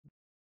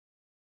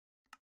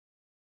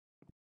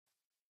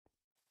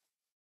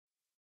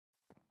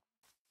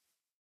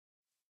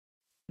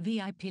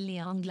VIP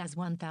Lianglas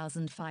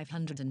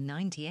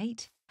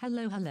 1598,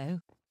 hello.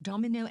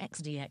 Domino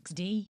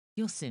XDXD,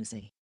 your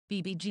Susie.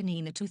 BB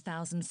Janina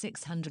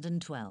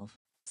 2612.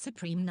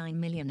 Supreme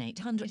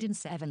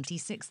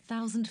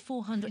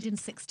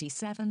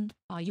 9,876,467,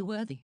 are you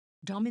worthy?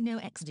 Domino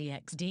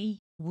XDXD,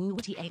 Woo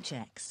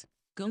THX.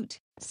 Goat,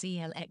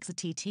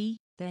 CLXTT,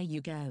 there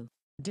you go.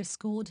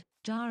 Discord,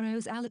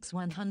 Jaros Alex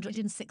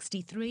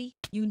 163,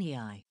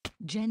 Unii.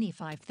 Jenny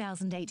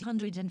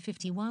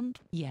 5851,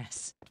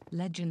 yes.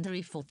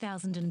 Legendary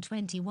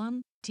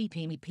 4021,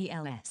 TPME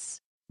PLS.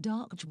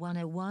 Dark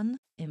 101,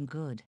 Im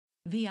good.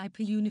 VIP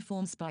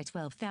Uniform Spy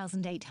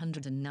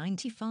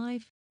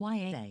 12895,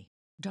 YAA.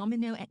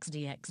 Domino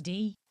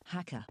XDXD,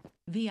 Hacker.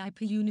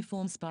 VIP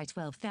Uniform Spy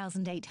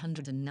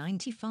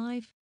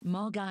 12895,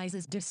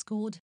 Marguises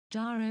Discord,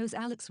 Jaros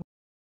Alex.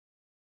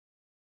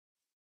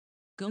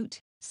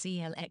 Goat,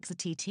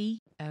 CLXTT,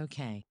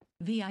 okay.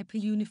 VIP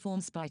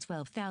Uniform Spy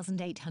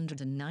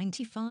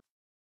 12895.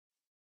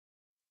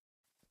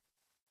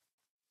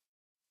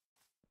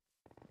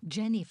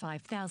 Jenny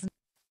 5000.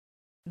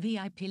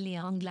 VIP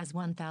Lianglas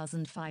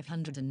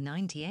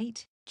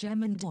 1598,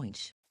 German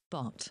Deutsch.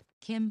 Bot,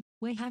 Kim,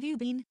 where have you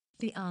been?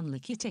 The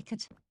Unlucky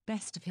Ticket,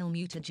 Best Film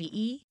Uta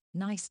GE,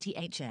 Nice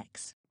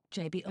THX,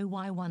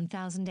 JBOY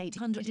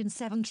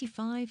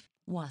 1875,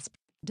 Wasp,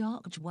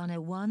 Dark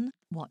 101,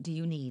 what do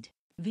you need?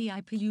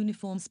 VIP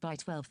Uniform Spy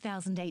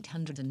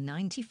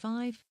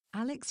 12895,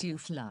 Alex You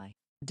Fly.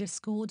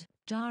 Discord,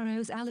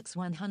 Jaros Alex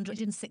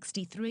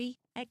 163,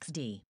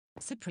 XD.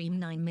 Supreme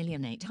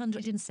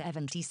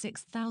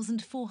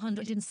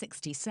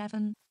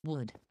 9,876,467,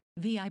 Wood.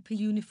 VIP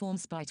Uniform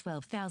Spy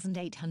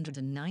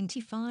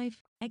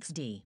 12,895,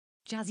 XD.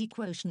 Jazzy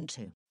Quotient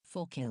 2,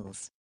 4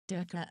 kills.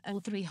 Durka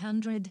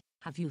 0300,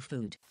 have you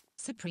food?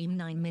 Supreme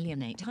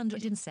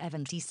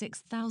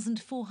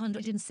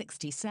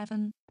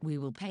 9,876,467, we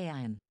will pay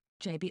Ian.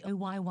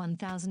 JBOY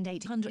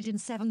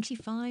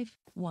 1875,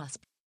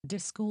 Wasp.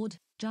 Discord,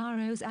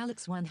 Jaros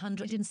Alex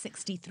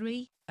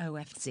 163,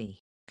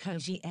 OFC.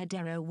 Koji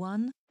Edero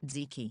 1,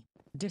 Ziki.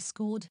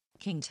 Discord,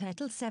 King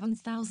Turtle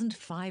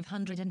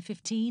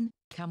 7515,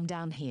 come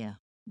down here.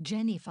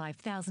 Jenny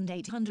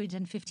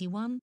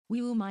 5851,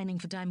 we were mining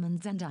for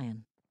diamonds and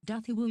iron.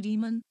 Duthy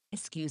Woodman,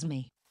 excuse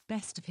me.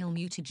 Best Film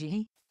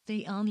UTG,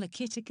 The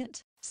Unlucky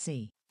Ticket,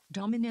 C.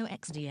 Domino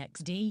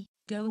XDXD,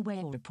 go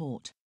away or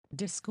report.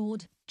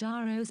 Discord,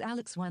 Jaros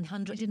Alex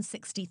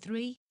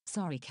 163,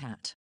 sorry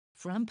cat.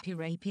 Frumpy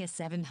Rapier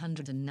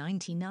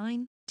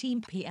 799,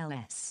 Team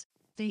PLS.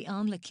 The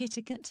Unlucky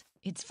Ticket,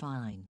 it's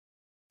fine.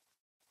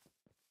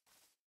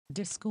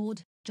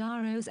 Discord,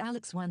 Jaros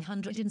Alex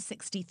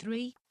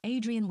 163,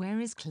 Adrian where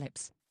is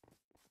Clips?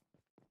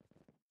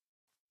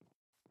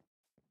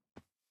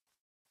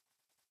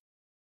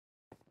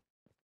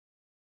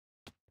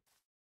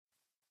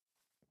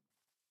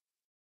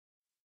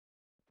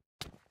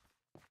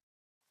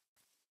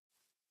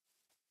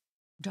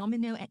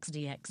 Domino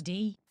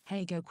XDXD,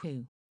 hey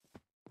Goku.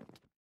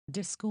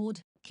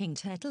 Discord, King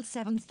Turtle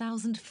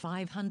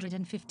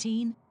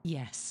 7515,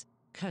 yes.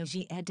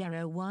 Koji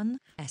Edero 1,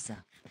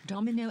 Essa.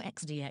 Domino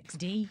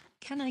XDXD,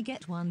 can I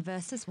get 1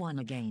 versus 1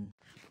 again?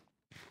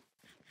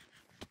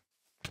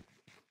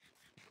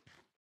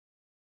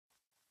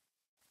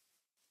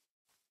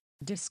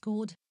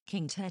 Discord,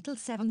 King Turtle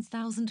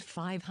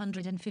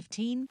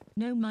 7515,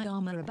 no my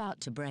armor about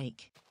to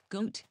break.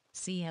 Goat,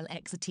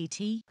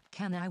 CLXTT,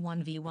 can I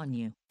 1v1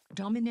 you?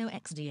 Domino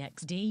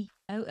XDXD,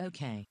 oh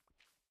okay.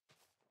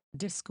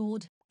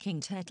 Discord,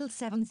 King Turtle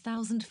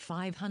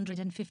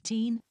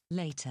 7515,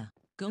 later.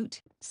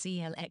 Goat,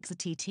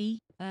 CLXTT,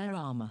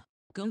 armor.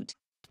 Goat.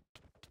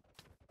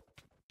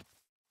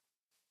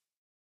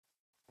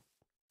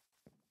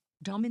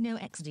 Domino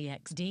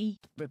XDXD,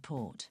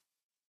 report.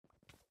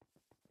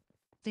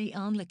 The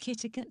Unlucky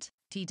Ticket,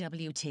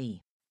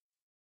 TWT.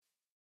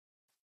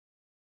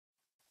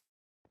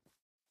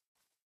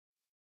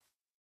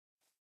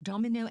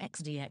 Domino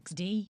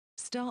XDXD,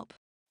 stop.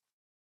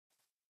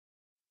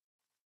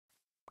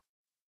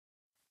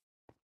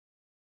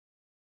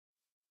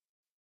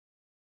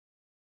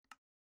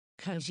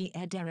 Koji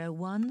Edero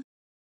 1.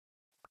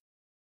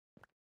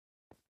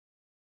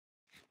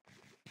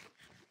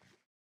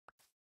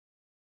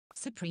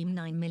 Supreme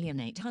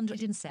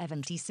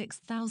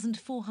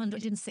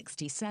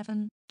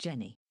 9,876,467,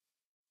 Jenny.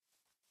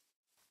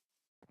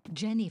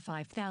 Jenny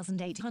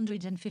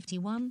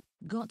 5851,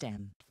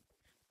 goddamn.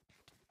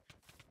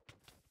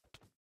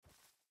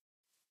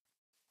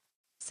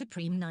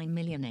 Supreme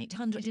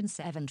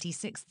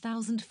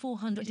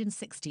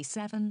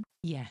 9,876,467,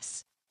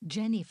 yes.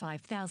 Jenny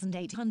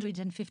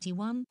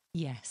 5851,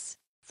 yes.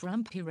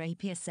 Frumpy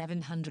Rapier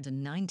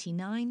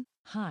 799,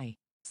 hi.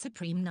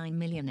 Supreme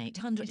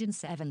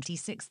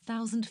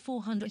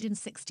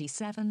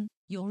 9,876,467,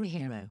 you're a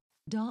hero.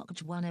 Dark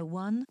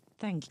 101,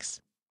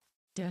 thanks.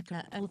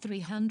 Durka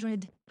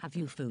 0300, have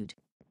you food?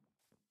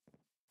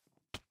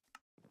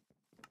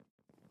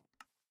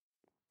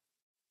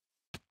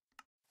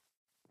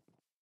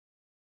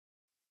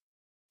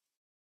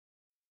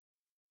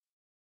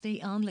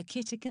 They aren't a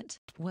Kitticut.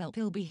 Well,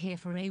 he'll be here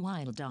for a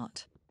while.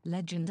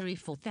 Legendary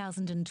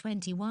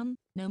 4021,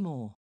 no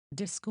more.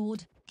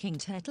 Discord, King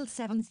Turtle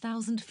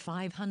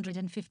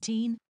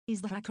 7515,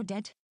 is the hacker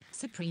dead?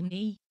 Supreme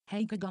E,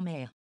 Hager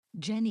Gomea.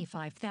 Jenny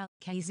 5000,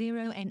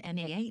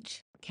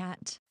 K0NNAH,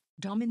 Cat,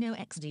 Domino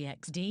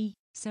XDXD,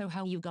 so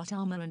how you got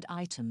armor and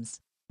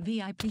items.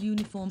 VIP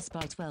uniform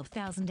spy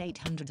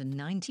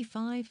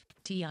 12895,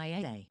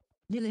 TIAA.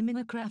 Lily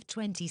Minecraft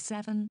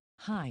 27,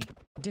 hi.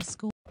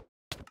 Discord.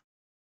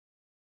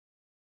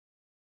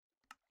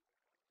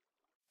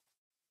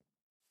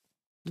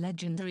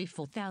 Legendary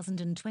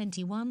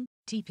 4021,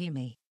 TP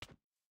me.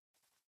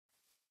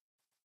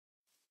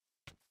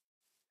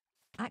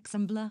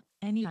 Axambler,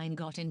 anyone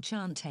got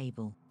enchant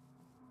table.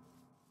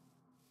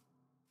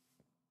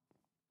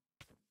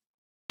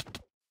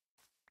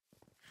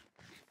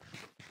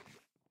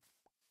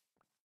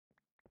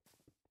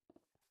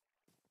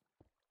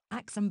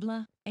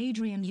 Axambler,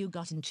 Adrian you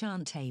got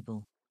enchant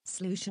table.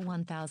 Slusha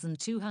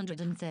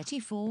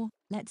 1234,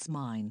 let's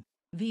mine.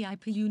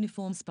 VIP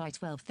uniform spy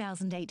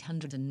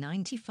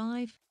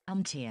 12895,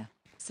 tier.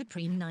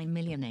 Supreme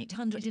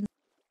 9,800,000.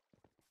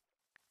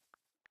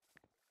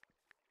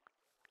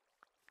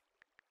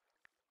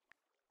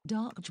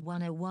 Dark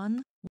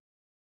 101.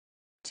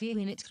 Tier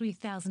unit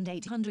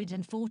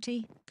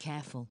 3840,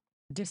 careful.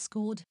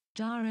 Discord,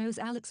 Jaros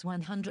Alex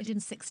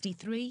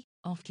 163,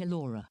 off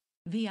Kilora.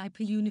 VIP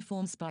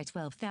uniform spy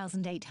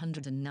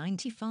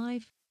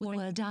 12895,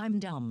 Warrior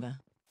Diamond Armor.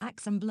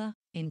 Axambler,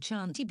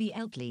 Enchanty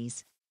BL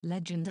please.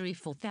 Legendary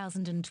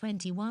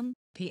 4021,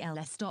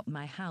 PLS stop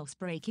my house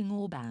breaking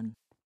Orban.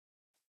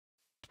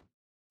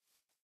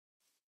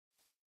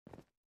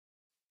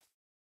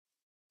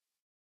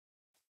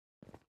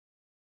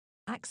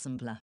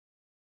 Axambler.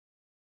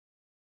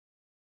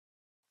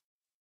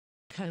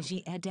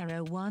 Koji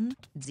Edero 1,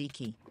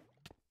 Ziki.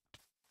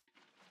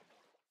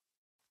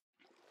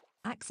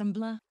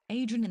 Axambler,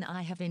 Adrian and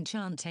I have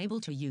enchant table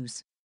to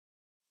use.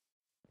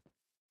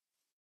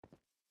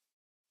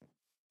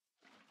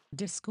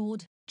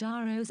 Discord,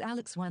 Jaros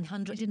Alex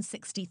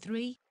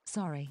 163,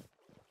 sorry.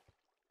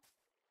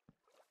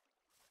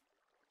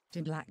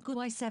 To Black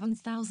Guy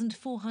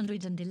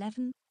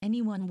 7411,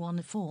 anyone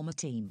wanna form a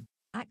team?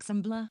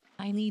 Axambler,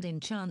 I need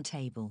enchant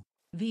table.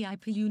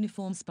 VIP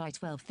uniform spy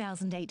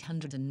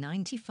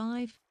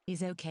 12895,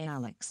 is okay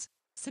Alex.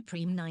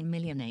 Supreme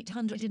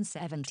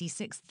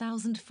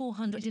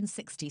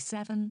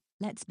 9,876,467,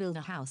 let's build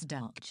a house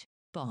Dutch.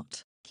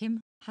 Bot, Kim,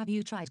 have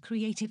you tried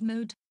creative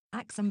mode?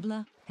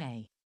 Axambler,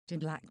 hey. To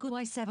Black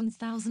Guy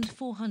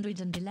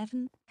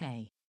 7411,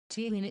 hey.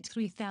 Tier unit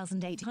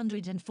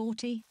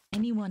 3840,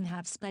 anyone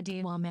have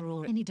Spedia armor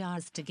or any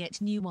DARs to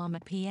get new armor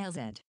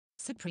PLZ?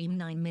 Supreme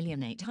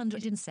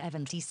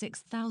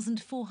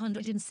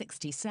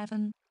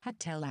 9,876,467, had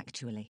tell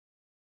actually.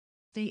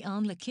 They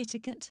aren't a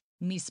Kitticut,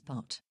 me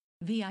spot.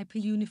 VIP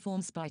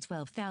uniform spy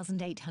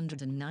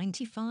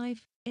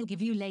 12895, I'll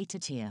give you later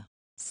tier.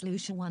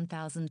 Slusha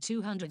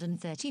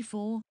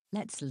 1234,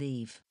 let's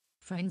leave.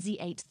 Frenzy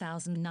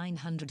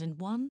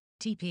 8901,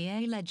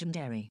 TPA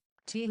legendary.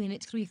 Tier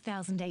unit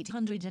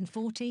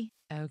 3840,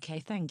 okay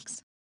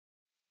thanks.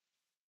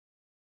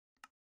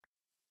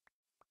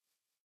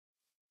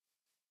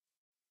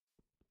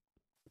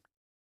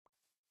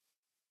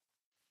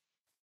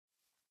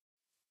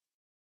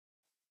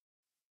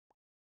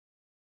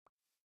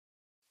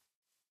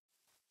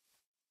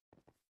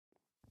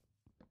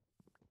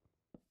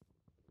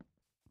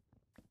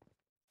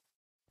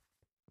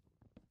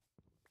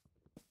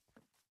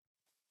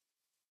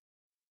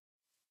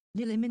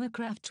 Lily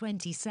Minecraft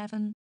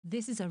 27,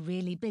 this is a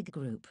really big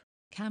group.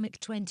 Kamek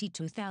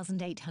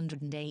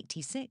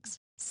 22886,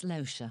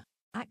 Slosha.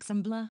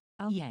 Axambler,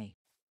 oh yay.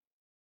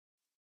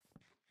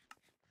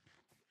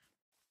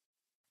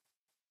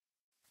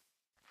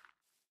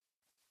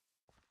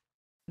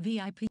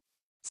 VIP.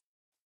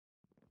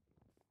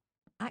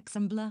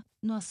 Axambler,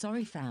 no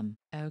sorry fam,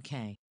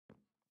 okay.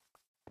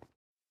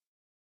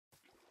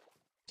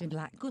 To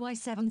Black Guy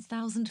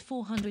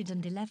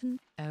 7411,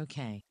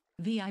 okay.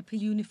 VIP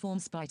uniform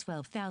spy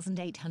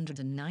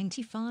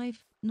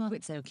 12895, no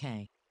it's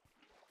okay.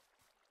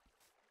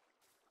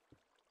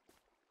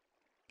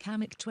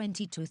 Kamek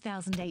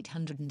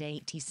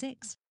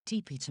 22886,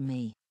 TP to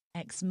me.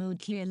 X Mood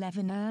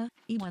Q11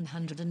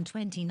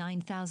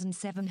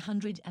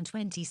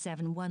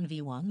 E129727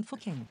 1v1 for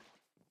King.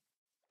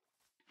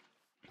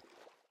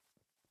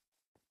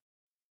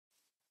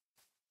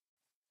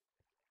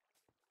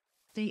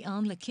 They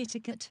aren't a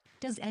Kitticut,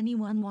 does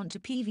anyone want to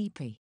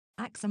PvP?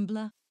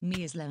 Axambler,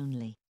 me is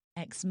lonely.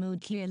 X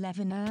Mood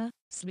Q11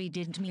 Sri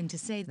didn't mean to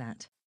say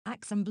that.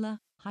 Axambler,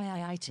 hi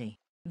IIT.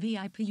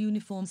 VIP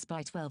uniform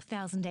spy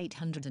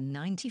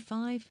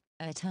 12895,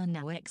 turn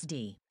now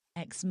XD.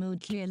 X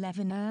Mood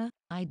Q11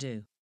 I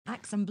do.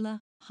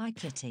 Axambler, hi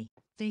Kitty.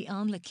 They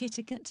aren't a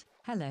Kitticut,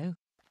 hello.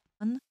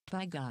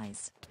 Bye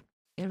guys.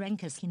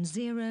 Irenka Skin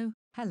 0,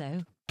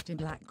 hello. To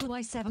Black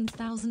Guy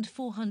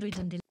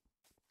 7411.